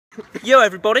Yo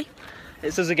everybody,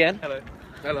 it's us again. Hello.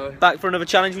 Hello. Back for another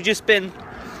challenge. We've just been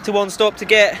to One Stop to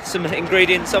get some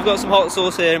ingredients. I've got some hot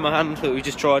sauce here in my hand that we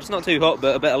just tried. It's not too hot,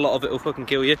 but I bet a lot of it will fucking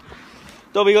kill you.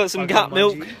 Dobby got some Gap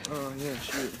milk. Oh yeah,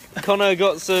 shit. Connor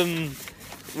got some...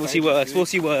 What's your worst?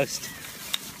 What's your worst?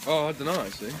 Oh, I don't know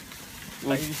actually.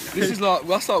 This is like,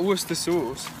 that's like Worcester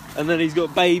sauce. And then he's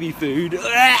got baby food.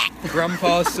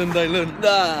 Grandpa's Sunday lunch.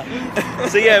 Nah.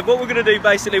 So yeah, what we're going to do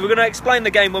basically, we're going to explain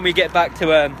the game when we get back to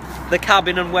the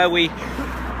cabin and where we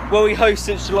host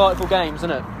such delightful games,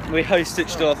 isn't it? We host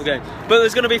such delightful games. But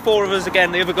there's going to be 4 of us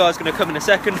again. The other guy's going to come in a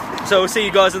second. So we'll see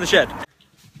you guys in the shed.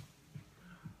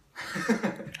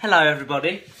 Hello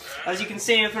everybody. As you can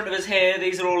see in front of us here,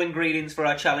 these are all ingredients for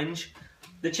our challenge.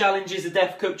 The challenge is the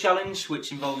Death Cook Challenge,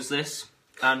 which involves this.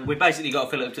 And we've basically got to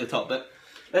fill it up to the top bit.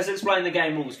 Let's explain the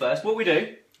game rules first. What we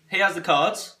do, he has the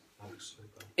cards.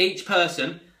 Each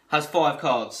person has 5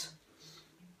 cards.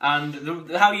 And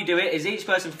how you do it is each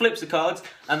person flips the cards,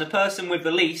 and the person with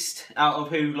the least out of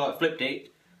who flipped it,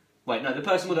 the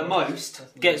person with the most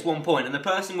gets 1 point, and the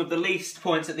person with the least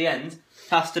points at the end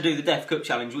has to do the Death Cook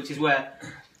Challenge, which is where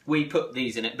we put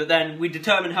these in it. But then we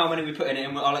determine how many we put in it,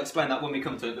 and I'll explain that when we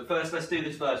come to it. But first, let's do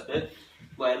this first bit,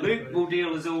 where Luke will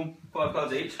deal us all 5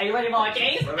 cards each. Are you ready,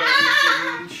 Mikey?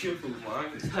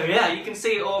 Oh yeah, you can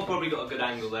see it all. Probably got a good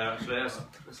angle there, actually.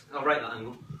 I'll rate that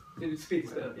angle. Speed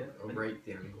this bit up, yeah. I'll rate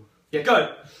the angle. Yeah,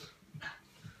 go!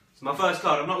 It's my first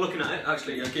card. I'm not looking at it.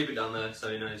 Actually, yeah, keep it down there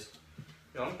so he knows.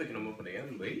 Yeah, I'm picking them up at the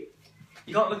end, wait.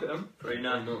 You can't look at them. 3,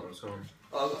 no. No, I'm sorry.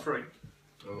 Oh, I've got 3.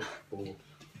 Oh, 4.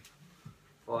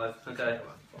 5, okay.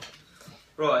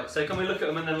 Right, so can we look at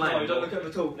them and then land? No, don't look at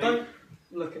them at all. Don't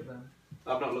look at them.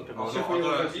 I've not looked at Oh, mine.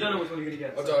 no, I don't You don't know which one you're going to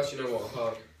get. I don't actually know what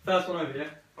card. First one over, yeah?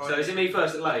 So is it me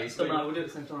first that lays? Don't matter, we'll do it at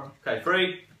the same time. Okay,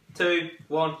 3, 2,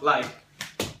 1, lay.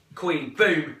 Queen,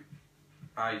 boom!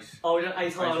 Ace. Oh, we done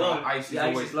ace high or low. Ace is Yeah,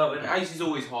 ace always is low, isn't it? Ace is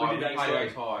always high. We did ace play low.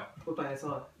 ace high. We'll play ace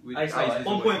high. We Ace ace high. is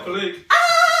 1 always point for high. Luke.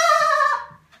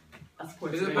 That's a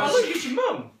point Is for it me. about- Oh, look, it's your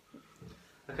mum.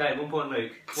 Okay, 1 point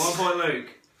Luke. 1 point Luke.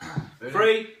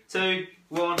 3, 2,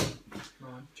 1,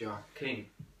 Jack. king.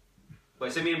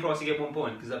 Wait, so me and Pricey get 1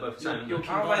 point because they're both the same. You're aren't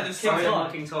How king about high. the King same? they?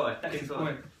 high. King tie. That's King his tie.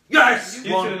 point. Yes!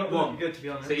 You two are not 1, really good, to be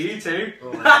honest. So you two.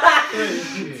 Oh,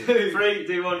 3,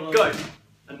 2, 1, go!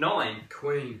 A 9.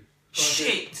 Queen.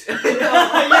 Shit! Yes!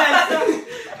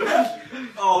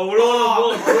 Oh, we're all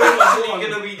on 1. We're all on 1. What are you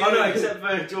gonna be Oh no, doing? except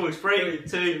for George. 3,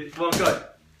 2, 1, go.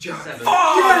 Jack. 7.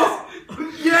 Oh!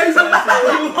 Yes!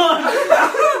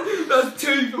 That's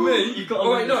 2 for me. You've got to Oh,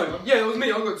 win wait, this no. one. Yeah, it was me.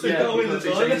 I got 2. Yeah, gotta win you've got this to,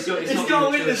 one. so it's It's not gotta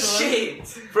you, win it's this one. Shit!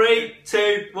 3,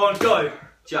 2, 1, go.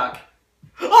 Jack.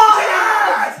 Oh,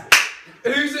 yes!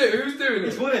 Who's it? Who's doing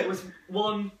It's it? won it. Was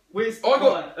 1. Where's I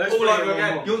got Let's all play over one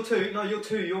again. more. You're 2. No, you're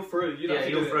 2. You're through. You don't Yeah, have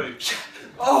to you're do through. it.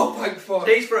 Oh, thank fuck.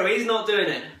 He's through. He's not doing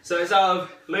it. So it's out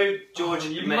of Luke, George,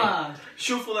 You and me. mad?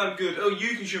 Shuffle them good. Oh,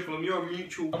 you can shuffle them. You're a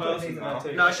mutual I'm putting person these in now.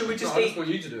 there too. No, should we No, just I just want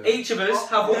you to do it. each of us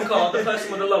have 1 card? The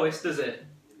person with the lowest does it.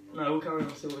 No, we'll carry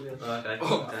on. See what we do. Okay.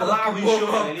 Oh, Damn. Allow me What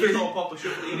shuffling. He's up, not a proper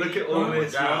shuffling. Look at all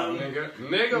this, down. man.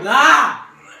 Nigga. Nah!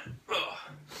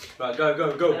 Right, go,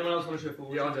 go. Anyone else want to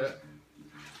shuffle? Yeah, I do it.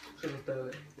 Shuffle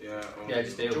third. Yeah. Yeah,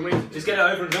 just deal. Do you want me to- Just get it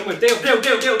over and done with. Deal. I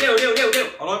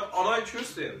don't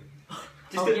trust him.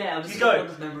 Just Oh, yeah, I'm just just go.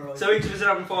 just memorise. So each of us are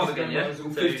having 5 again, yeah? Memorize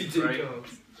all 2, 52 3.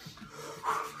 cards.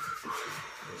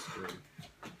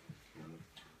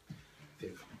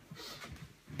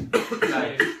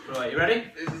 Okay. Right, you ready?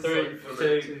 3,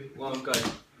 2, 1, go.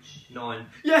 9.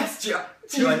 Yes! Jack.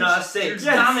 Right, no, that's 6.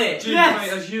 Yes. Damn it! Yes!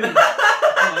 Mate, that's you.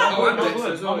 Oh, I'm next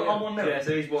as well, yeah. I'm 1 0. Yeah,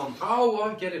 so he's 1. Oh,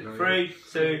 I get it now. 3,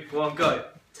 2, 1, go.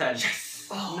 10.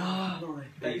 Oh, no.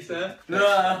 Thanks, sir.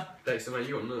 Nah. Dexter, mate,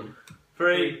 you got none.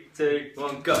 3, 2,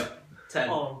 1, go. 10.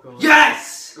 Oh, God.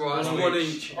 Yes! Right, that's One 1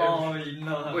 each. each. Oh,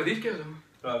 no. Wait, these girls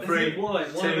are... Right, 3. Why?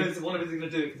 two. One of us is going to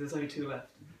do it because there's only 2 left.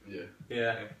 Yeah.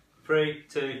 Yeah. 3,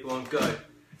 2, 1, go.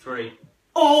 3.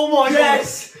 Oh, my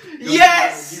Yes!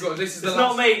 Yes! You got this is the It's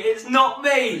last... not me, it's not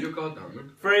Put me! your card down,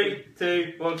 man. 3,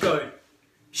 2, 1, go.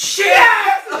 Shit!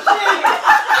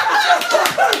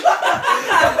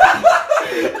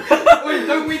 Wait,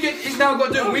 don't we get... He's now got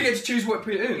to do it. We get to choose what to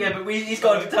put it in. Yeah, but he's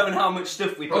got to determine how much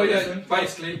stuff we put Oh, in. yeah,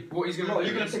 basically, what he's going to do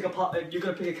You're going to pick a part. You're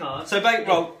going to pick a card. So,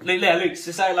 Luke,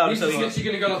 so say it loud. He's So literally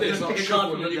going to go like this, Just like pick a shuffle,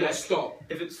 card and from then the you've got to deck. stop.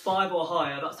 If it's 5 or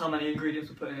higher, that's how many ingredients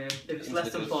we're putting in. If it's Into less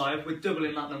the than dish. 5, we're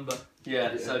doubling that number.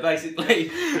 Yeah, so basically,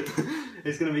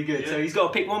 it's going to be good. So he's got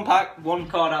to pick 1 pack, 1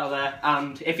 card out of there,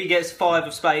 and if he gets 5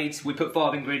 of spades, we put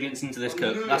 5 ingredients into this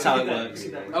cup. That's how it works.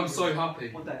 I'm so happy.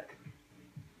 What deck?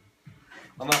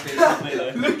 I'm happy it's not me though.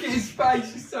 Look at his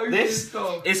face, he's so This pissed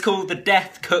off. is called the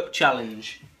Death Cup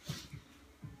Challenge.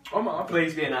 I'm up.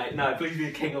 Please be an 8. No, please be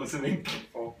a king or something.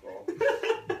 Oh,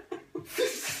 God.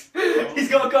 He's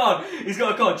got a card. He's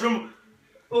got a card. Drum.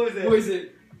 What is it? What is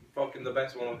it? Fucking the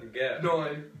best one I could get.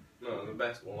 9. No, the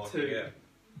best one I 2. could get.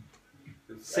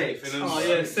 It's 6. anything Oh, else.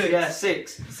 yeah, 6. Yeah,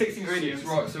 6. 6 ingredients.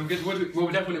 Right, so we're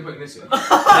definitely putting this in.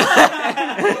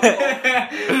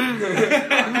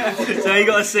 So you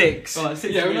got a 6. Right,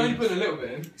 6 Yeah, we're only ingredients. putting a little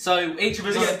bit in. So each of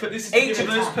us Yeah, put this is each to of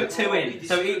give it us a put tang. 2 in.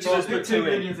 So each of us put 2 in.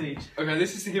 ingredients each. Okay,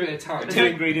 this is to give it a tang. 2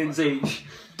 ingredients each.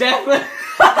 Definitely.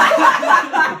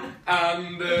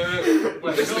 And,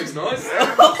 well, this looks nice.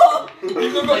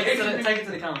 You've not got Take it anything.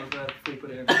 to the camera before you put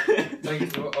it in. Thank you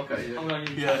for okay, yeah. I'm going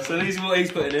to use Yeah. So these are what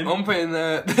he's putting in. I'm putting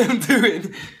them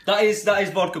doing. That is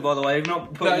vodka, by the way. We've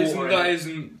not put water in. That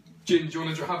isn't gin. Do you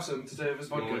want to have some to save us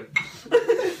vodka?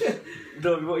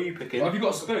 No, what are you picking? Have you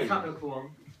got a spoon? cat milk for one.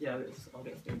 Yeah, I'll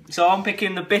get a spoon. So I'm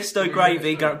picking the Bisto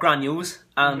gravy granules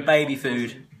and baby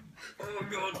food. Oh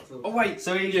god. Oh wait.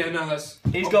 So Yeah, no, that's.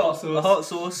 he's Hot got sauce. a hot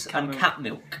sauce Cat and milk. cat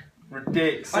milk.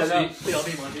 Ridiculous. So Actually,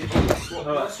 BRB, my dude.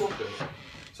 Let's swap it.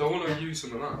 So I want to use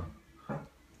some of that.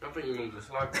 I think you want to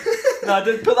slag. no,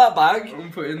 don't put that back.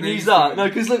 I'm putting And these. use that. No,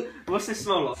 because look, what's this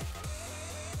smell like?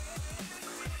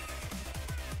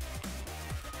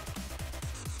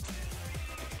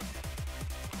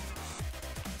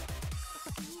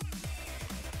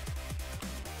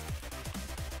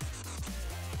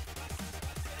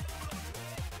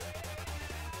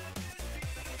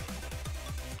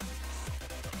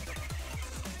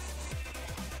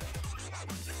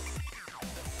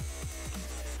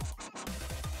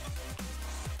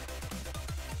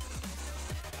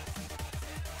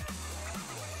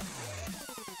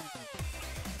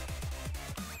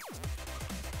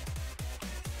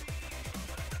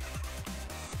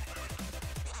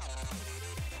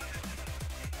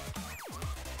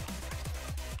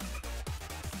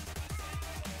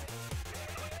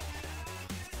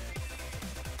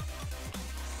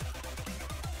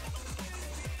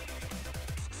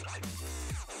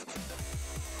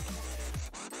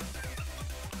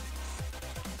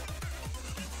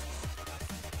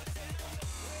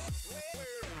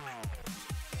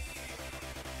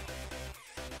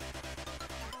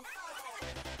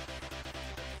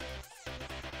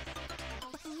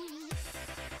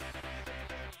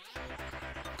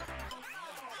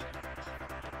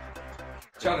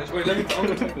 Challenge. Wait, let me. I'm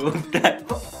gonna take, What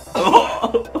the-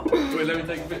 wait, let me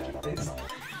take a picture of this.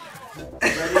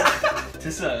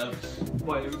 to serve.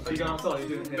 Wait, are you going outside? Are you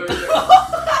doing it here?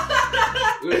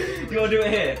 You want to do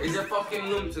it here? Is there fucking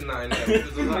lumps in that in there?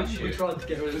 Because of that We shit. tried to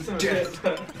get rid of some of Yeah. it.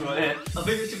 but Right here. I think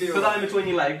it should be Put that alright. in between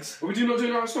your legs. Would you not do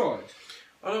it outside?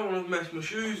 I don't want to mess my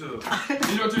shoes up. You're not doing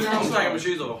it I'm taking my outside?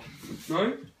 shoes off.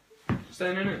 No?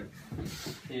 Staying in it?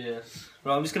 Yeah.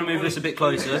 Right, I'm just going to move this a bit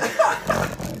closer.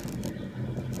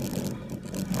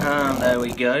 And there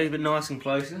we go, a bit nice and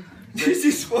closer. This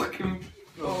is fucking.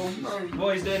 Oh no.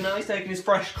 What he's doing now, he's taking his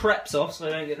fresh crepes off so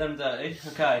they don't get them dirty.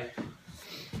 Okay.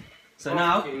 So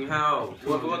now, Fucking hell.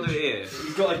 What do I do here?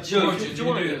 he's got a Come jug on, of do you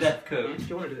wanna do the this? Death Cook. Do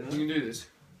you want to do You that? can do this.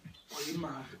 Are you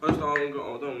mad? I don't want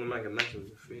to make a mess of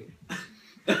the feet.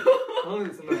 I don't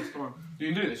think it's a mess, come on.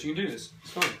 You can do this. You can do this.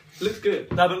 It's fine. Looks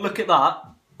good. No, but look at that.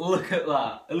 Look at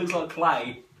that. It looks like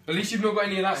clay. At least you've not got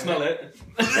any of that. in Smell it.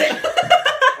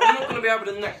 I'm not going to be able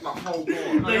to neck that whole No,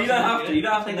 pint. you don't have to. You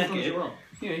don't have to Take as neck long as it. you want.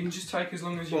 Yeah, you can just take as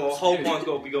long as you. Well, a whole yeah. pint's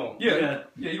got to be gone. Yeah. Yeah.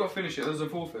 Yeah, you got to finish it. There's a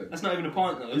forfeit. That's not even a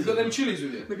pint though. You've got them chilies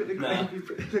with you. Look at the Nah. gravy.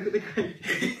 Look at the gravy.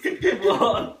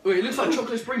 What? Wait, it looks like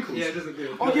chocolate sprinkles. Yeah, it doesn't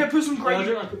do. Oh yeah, put some Well, I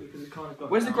gravy. don't like it because it kind of got.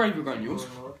 Where's the gravy granules?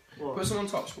 What? Put some on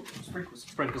top. Sprinkles.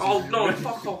 Sprinkles. Oh, no,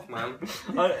 fuck off, man.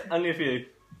 Only a few.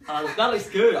 That looks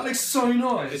good. That looks so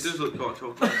nice. It does look like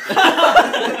chocolate. Look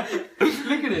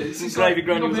at it. It's Some just gravy like,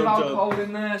 granules you've got a on bit of top. alcohol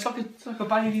in there. It's like a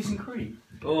Baileys and cream.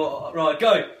 Oh, right,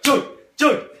 go. Chug,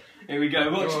 chug. Here we go.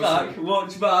 Watch Go on, back.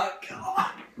 Watch back.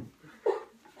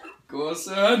 Go on,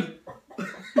 son.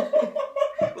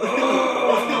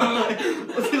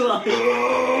 What's it like?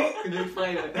 Can you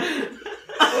explain it?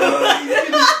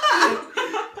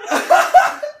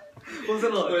 What's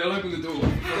it like? Wait, I'll open the door.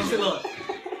 What's it like?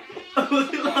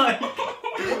 What's it like?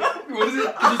 What is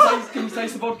it? Can you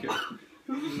taste the vodka?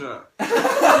 No.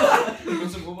 You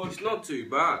want some more vodka? It's not too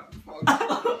bad.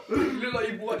 You look like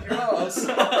you've wiped your ass.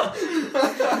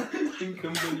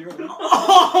 Income on your ass.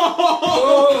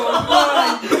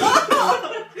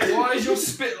 Why is your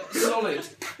spit solid?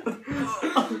 But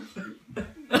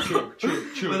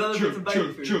that was some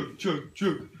baby food.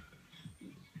 chug.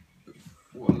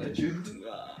 What a legend.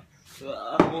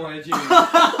 Why did you?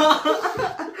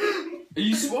 Are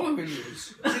you swallowing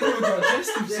yours? Is it your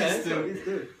digestive Yeah, system? it's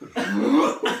good.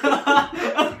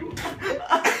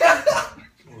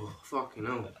 Oh, fuck Fucking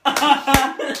hell.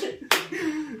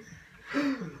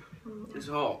 It's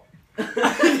hot.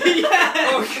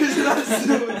 Oh, because that's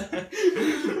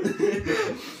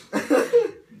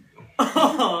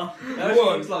That Go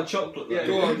on. looks like chocolate. Yeah.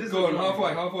 Go on,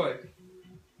 halfway.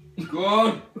 Go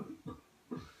on.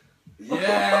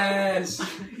 Yes.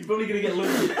 You're probably gonna get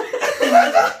lumpy.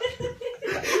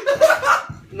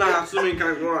 Nah, something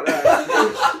ain't right there.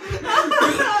 There's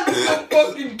some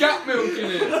fucking cat milk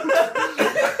in it.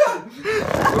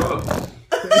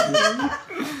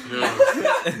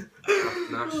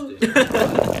 Nasty.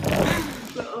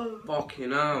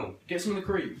 Fucking hell. Get some of the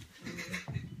cream.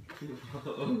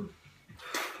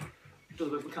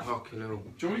 Fucking hell.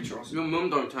 Do you want me to try some? Your mum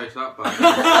don't taste that bad.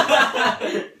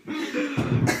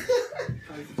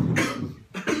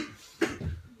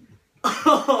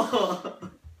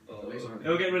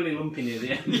 It'll get really lumpy near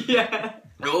the end. Yeah.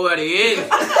 It already is.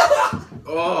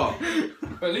 Oh.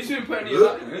 At least we didn't put any of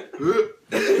that in it.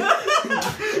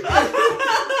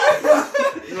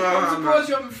 I'm surprised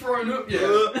you haven't thrown up yet.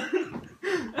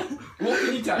 What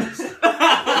can you taste?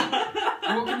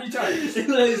 What can you taste?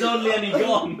 There's only any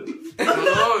gone.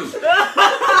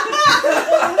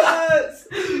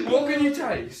 What can you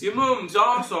taste? Your mum's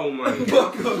arsehole, mate.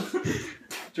 Fuck off.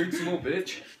 Drink some more,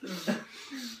 bitch.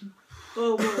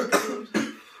 Oh my god.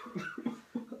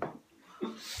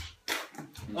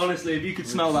 Honestly, if you could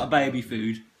smell that baby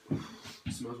food.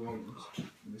 It smells wrong.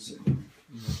 Let me see.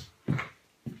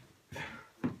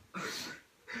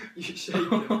 You shake it.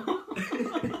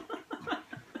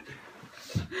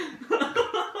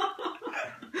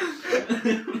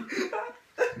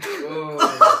 Oh.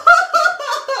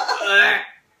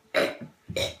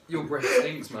 Your breath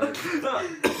stinks, man.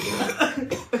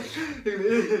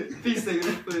 These things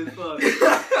are funny as fuck.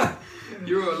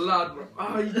 You're a lad.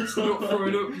 Ah, you're just not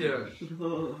throwing up yet.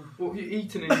 What have you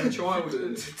eaten in your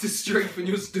childhood to strengthen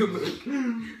your stomach?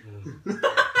 No,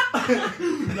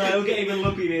 it'll get even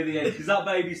lumpy near the end because that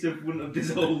baby stuff wouldn't have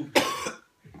dissolved.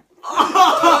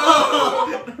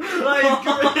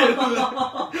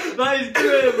 That is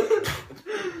grim.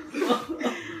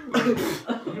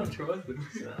 I'm not trying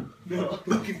this. No,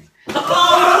 fucking.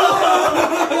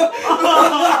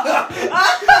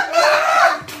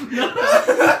 No,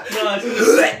 it's gonna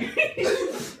sick.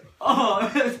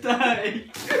 Oh, it's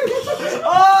dirty.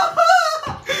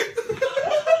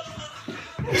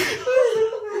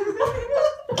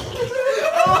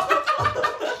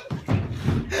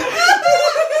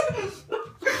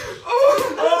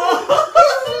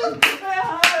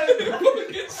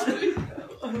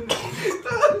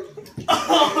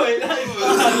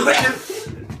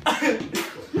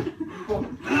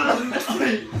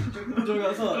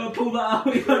 Oh, pull that out,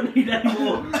 we don't need any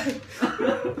more. Go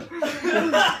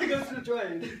to the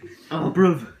drain. Oh,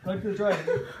 bruv. Go to the drain.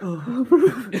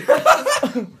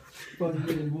 Find a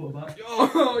million water back.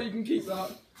 Oh, you can keep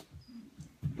that.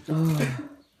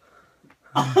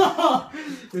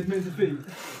 With me defeat.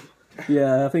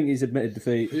 Yeah, I think he's admitted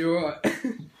defeat. Are you alright?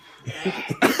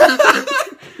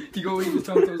 You got to eat the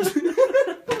tomatoes.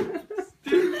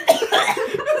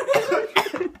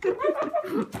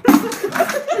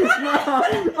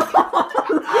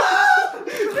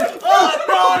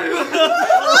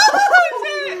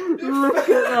 Look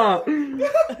at that!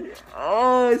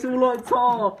 Oh, it's all like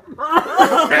tar!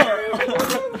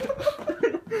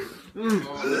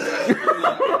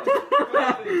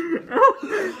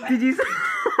 Did you?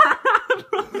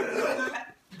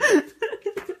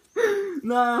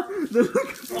 Nah, the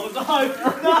look. Oh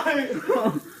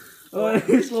no! Oh,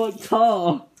 it's like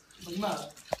tar. I'm mad.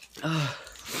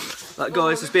 That,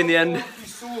 guys, has been the end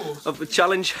of the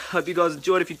challenge. Hope you guys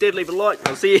enjoyed. If you did, leave a like.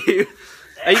 I'll see you.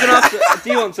 Are you gonna have to,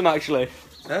 do you want some actually?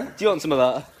 Huh? Do you want some of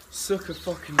that? Suck a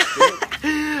fucking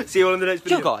dick. See you all in the next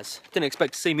video. Guys, didn't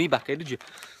expect to see me back here, did you?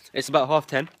 It's about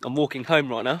 10:30. I'm walking home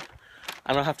right now,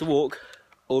 and I have to walk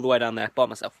all the way down there by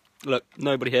myself. Look,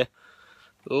 nobody here.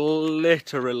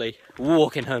 Literally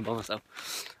walking home by myself.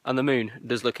 And the moon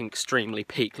does look extremely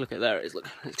peak. Look at there, it is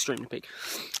looking extremely peak.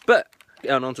 But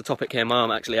getting on to topic here, my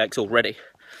arm actually aches already.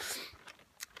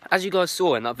 As you guys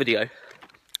saw in that video,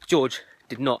 George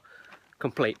did not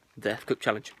complete the Death Cook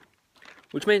challenge,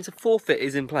 which means a forfeit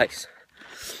is in place.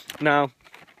 Now,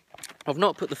 I've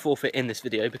not put the forfeit in this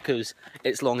video because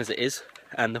it's long as it is,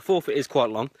 and the forfeit is quite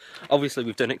long. Obviously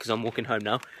we've done it because I'm walking home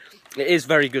now. It is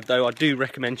very good though, I do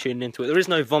recommend tuning into it. There is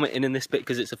no vomiting in this bit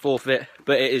because it's a forfeit,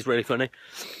 but it is really funny.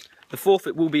 The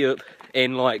forfeit will be up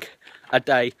in like a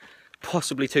day,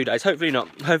 possibly 2 days, hopefully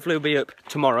not. Hopefully it'll be up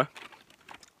tomorrow,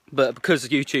 but because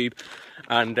of YouTube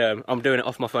and I'm doing it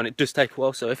off my phone, it does take a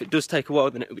while. So if it does take a while,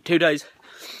 then it'll be 2 days.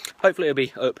 Hopefully it'll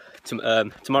be up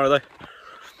tomorrow though.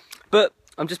 But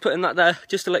I'm just putting that there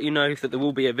just to let you know that there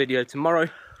will be a video tomorrow,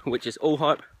 which is all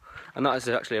hype, and that is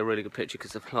actually a really good picture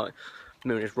because the like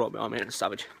moon is right behind me and it's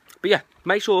savage. But yeah,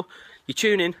 make sure you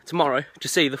tune in tomorrow to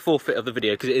see the forfeit of the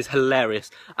video because it is hilarious,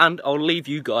 and I'll leave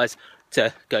you guys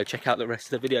to go check out the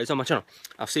rest of the videos on my channel.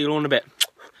 I'll see you all in a bit.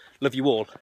 Love you all.